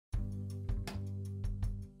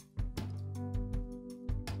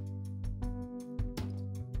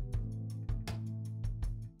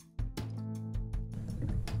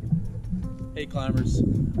Hey climbers,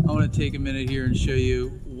 I want to take a minute here and show you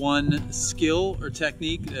one skill or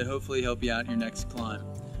technique that hopefully help you out in your next climb.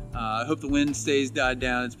 I hope the wind stays died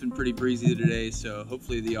down. It's been pretty breezy today, so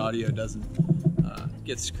hopefully the audio doesn't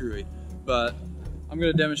get screwy. But I'm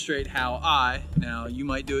going to demonstrate how now you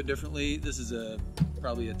might do it differently. This is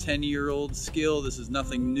probably a 10-year-old skill. This is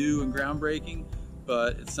nothing new and groundbreaking,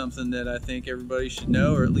 but it's something that I think everybody should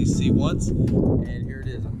know or at least see once. And here it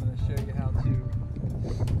is. I'm going to show you how to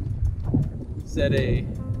set a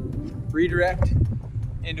redirect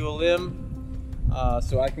into a limb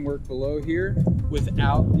so I can work below here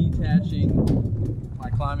without detaching my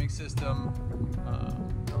climbing system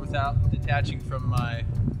or without detaching from my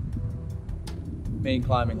main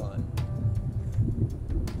climbing line.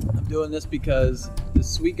 I'm doing this because the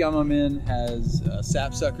sweet gum I'm in has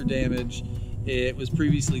sapsucker damage. It was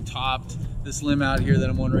previously topped. This limb out here that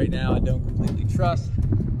I'm on right now I don't completely trust.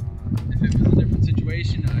 If it was a different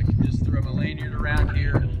situation, I could just throw my lanyard around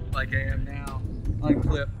here like I am now,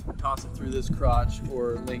 unclip, toss it through this crotch,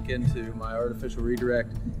 or link into my artificial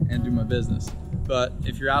redirect and do my business. But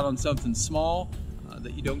if you're out on something small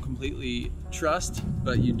that you don't completely trust,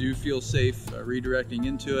 but you do feel safe redirecting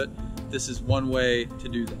into it, this is one way to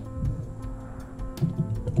do that.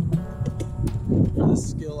 For this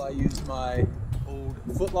skill I use my old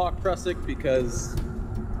footlock prusik because,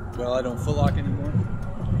 well, I don't footlock anymore.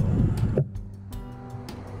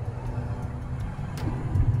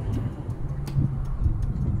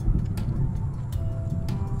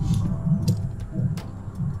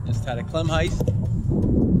 Just had a climb heist.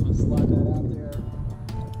 I'll slide that out there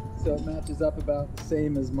so it matches up about the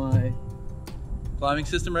same as my climbing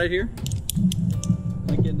system right here.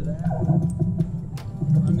 Link into that.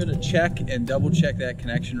 I'm going to check and double check that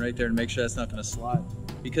connection right there and make sure that's not going to slide.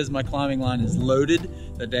 Because my climbing line is loaded,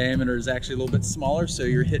 the diameter is actually a little bit smaller, so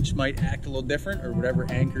your hitch might act a little different, or whatever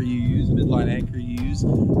anchor you use, midline anchor you use,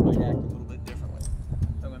 might act a little bit differently.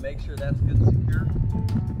 So I'm going to make sure that's good and secure.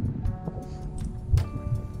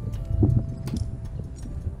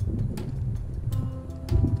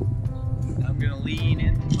 I'm going to lean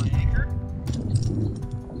into my anchor.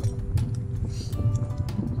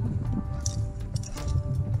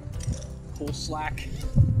 Pull slack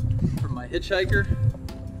from my hitchhiker.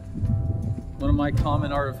 One of my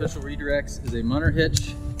common artificial redirects is a Munner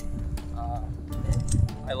hitch.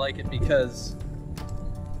 I like it because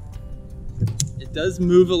it does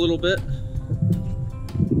move a little bit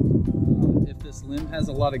if this limb has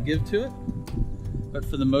a lot of give to it, but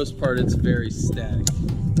for the most part it's very static.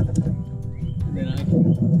 And then I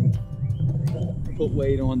can put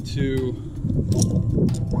weight onto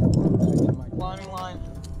my climbing line,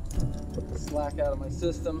 slack out of my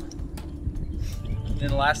system. And then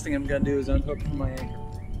the last thing I'm going to do is unhook from my anchor.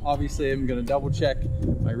 Obviously I'm going to double check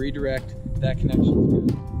my redirect. That connection's good.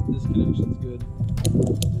 This connection's good.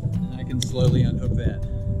 And I can slowly unhook that.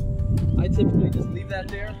 I typically just leave that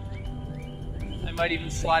there. I might even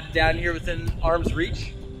slide it down here within arm's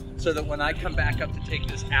reach so that when I come back up to take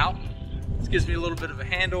this out, this gives me a little bit of a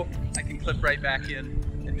handle. I can clip right back in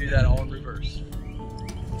and do that all in reverse.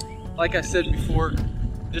 Like I said before,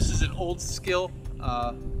 this is an old skill.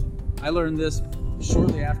 I learned this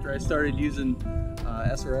shortly after I started using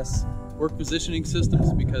SRS work positioning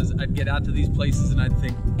systems, because I'd get out to these places and I'd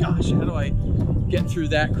think, gosh, how do I get through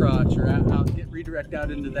that crotch or get redirect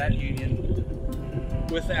out into that union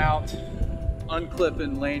without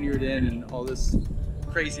unclipping, lanyard in, and all this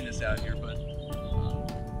craziness out here. But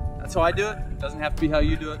that's how I do it. It doesn't have to be how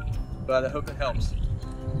you do it, but I hope it helps.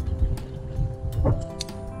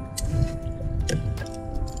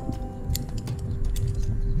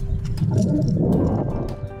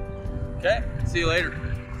 Okay, see you later.